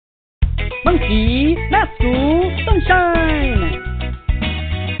Monkey, math school, sunshine.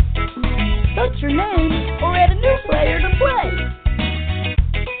 Touch your name or add a new player to play.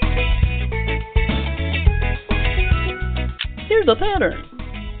 Here's a pattern.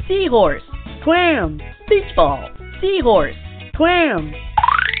 Seahorse, clam, beach ball, seahorse, clam.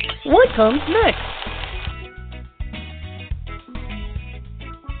 What comes next?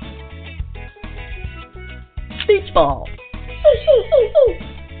 Beach ball.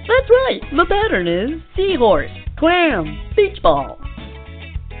 That's right. The pattern is seahorse, clam, beach ball.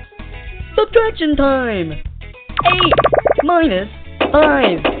 Subtraction time. 8 minus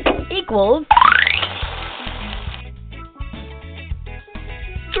 5 equals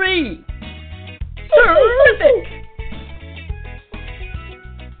 3. Terrific!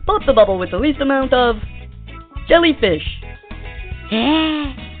 Pop the bubble with the least amount of jellyfish.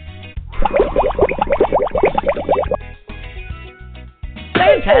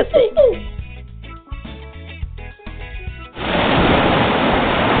 Fantastic!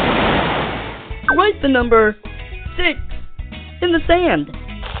 Write the number 6 in the sand.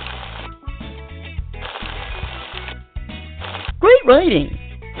 Great writing!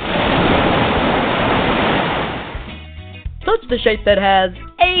 Touch the shape that has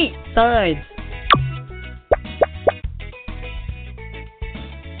 8 sides.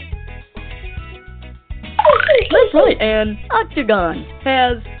 That's right, an octagon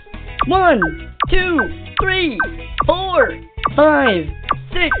has 1, 2, 3, 4, 5,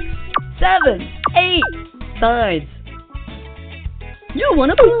 6, 7, 8 sides. You won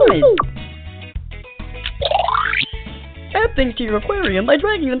a prize! Add things to your aquarium by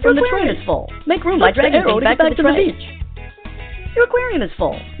dragging them from the tray. Your aquarium is full. Make room by dragging things back to the beach. Your aquarium is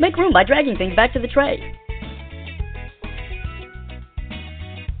full. Make room by dragging things back to the tray.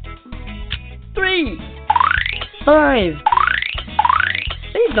 3, 5.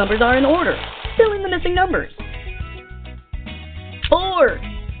 These numbers are in order. Fill in the missing numbers. 4.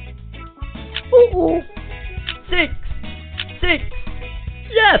 Ooh. 6. 6.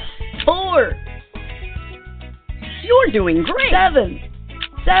 Yes! 4. You're doing great! 7.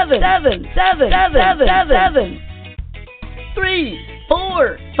 7. 7. 7. 7. 7. 3.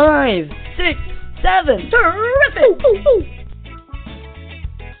 4. 5. 6. 7. Terrific!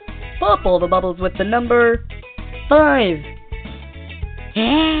 Pop all the bubbles with the number 5.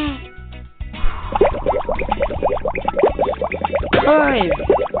 5. 5.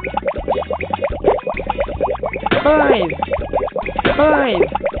 5. 5.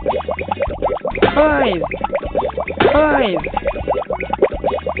 5. 5.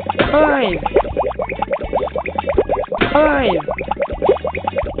 5.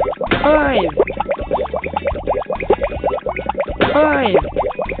 5. 5.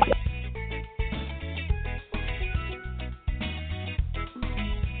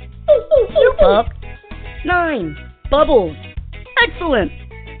 You popped 9 bubbles. Excellent!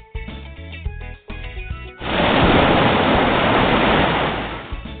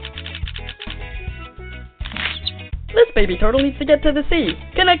 This baby turtle needs to get to the sea.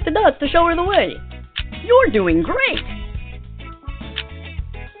 Connect the dots to show her the way. You're doing great!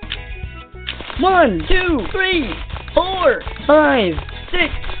 1, 2, 3, 4, 5,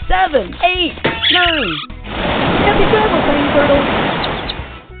 6, 7, 8, 9. Happy travel, tiny turtle!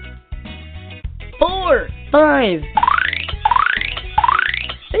 4, 5.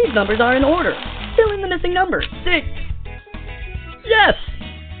 These numbers are in order. Fill in the missing numbers. 6. Yes!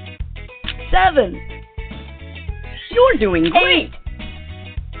 7. You're doing great!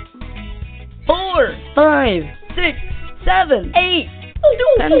 4, 5, 6, 7, 8.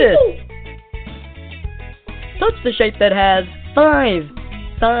 Stupendous! Touch the shape that has 5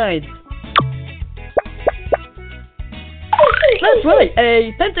 sides. That's right,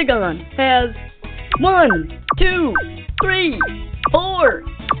 a pentagon has 1, 2, 3, 4,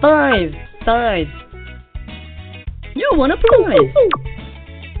 5 sides. You won a prize!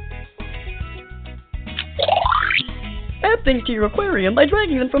 Add things to your aquarium by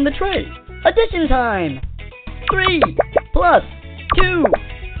dragging them from the tray. Addition time! 3 plus 2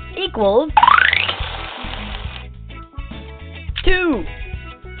 equals 2.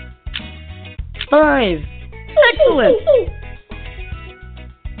 5. Excellent!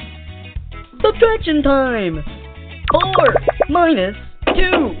 Subtraction time! 4 minus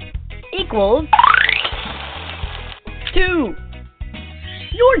 2 equals 2.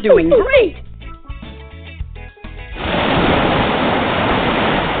 You're doing great!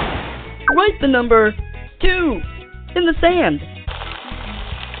 Write the number 2 in the sand.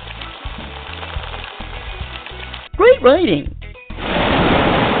 Great writing!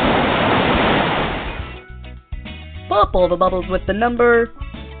 Pop all the bubbles with the number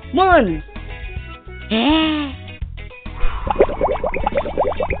 1. One.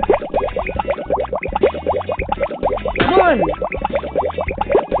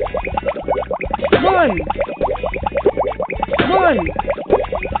 One. One.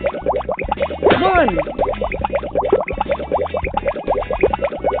 One.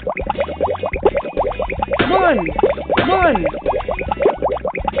 One. One.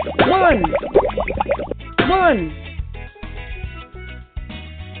 One. One.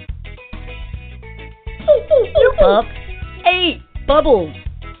 Up. 8 bubbles.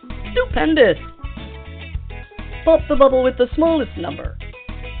 Stupendous. Pop the bubble with the smallest number.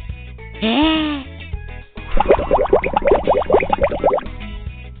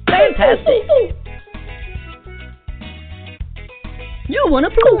 Fantastic. You won a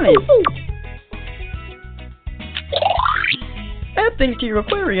prize. Add things to your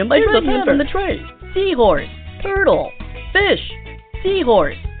aquarium by dragging them from the tray. Seahorse, turtle, fish,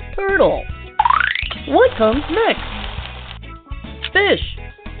 seahorse, turtle. What comes next? Fish.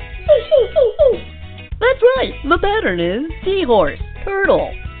 That's right. The pattern is seahorse,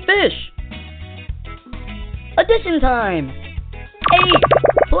 turtle, fish. Addition time. 8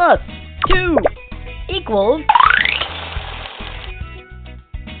 plus 2 equals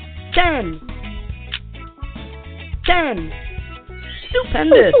 10. 10.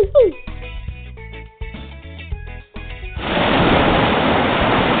 Stupendous.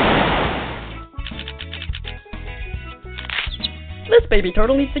 This baby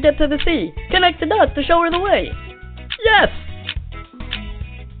turtle needs to get to the sea. Connect the dots to show her the way. Yes!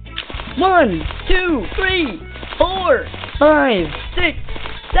 1, 2, 3, 4, 5, 6,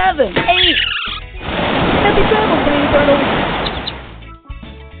 7, 8. Happy travels, baby turtle.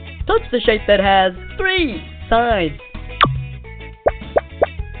 Touch the shape that has 3 sides.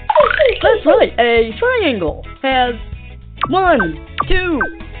 That's right, a triangle has 1, 2,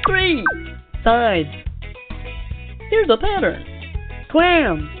 3 sides. Here's a pattern.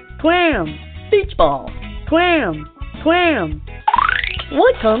 Clam, clam, beach ball, clam, clam.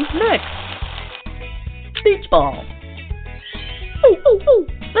 What comes next? Beach ball.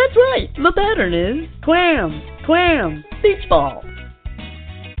 That's right, the pattern is clam, clam, beach ball.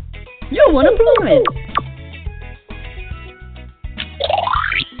 You won a prize.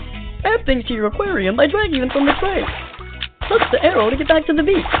 Add things to your aquarium by dragging them from the tray. Touch the arrow to get back to the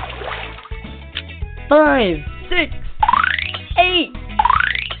beach. 5, 6, 8.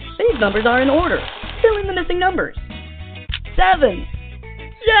 These numbers are in order. Fill in the missing numbers. 7.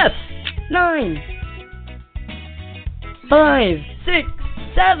 Yes! 9. 5, 6,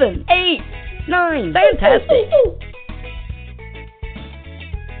 7, 8, 9. Fantastic!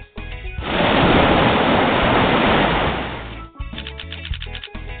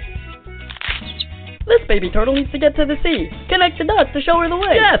 This baby turtle needs to get to the sea. Connect the dots to show her the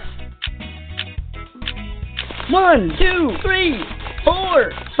way. Yes! 1, 2, 3,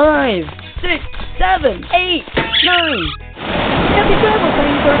 4, 5, 6, 7, 8, 9. Happy travels,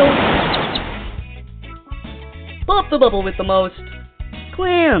 baby turtle. Pop the bubble with the most.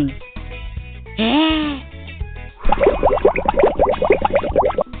 Clams.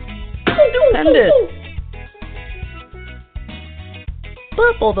 Stupendous.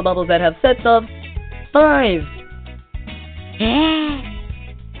 Pop all the bubbles that have sets of 5.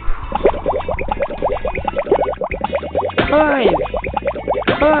 5.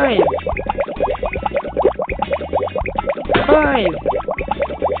 5. 5.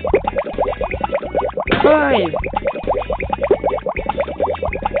 5.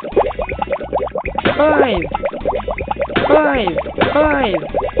 5. 5. 5.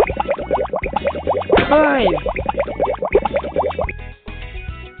 5.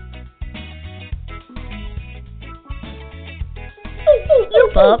 You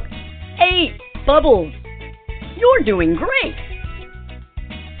popped 8 bubbles. You're doing great.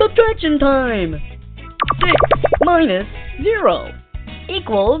 Subtraction time. 6 minus 0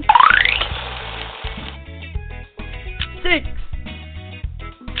 equals 6.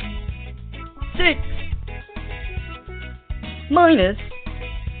 6 minus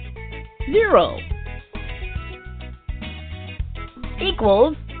 0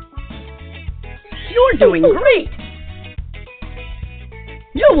 equals. You're doing great.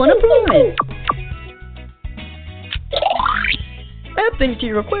 You won a prize. Add things to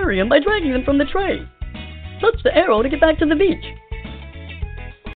your aquarium by dragging them from the tray. Touch the arrow to get back to the beach.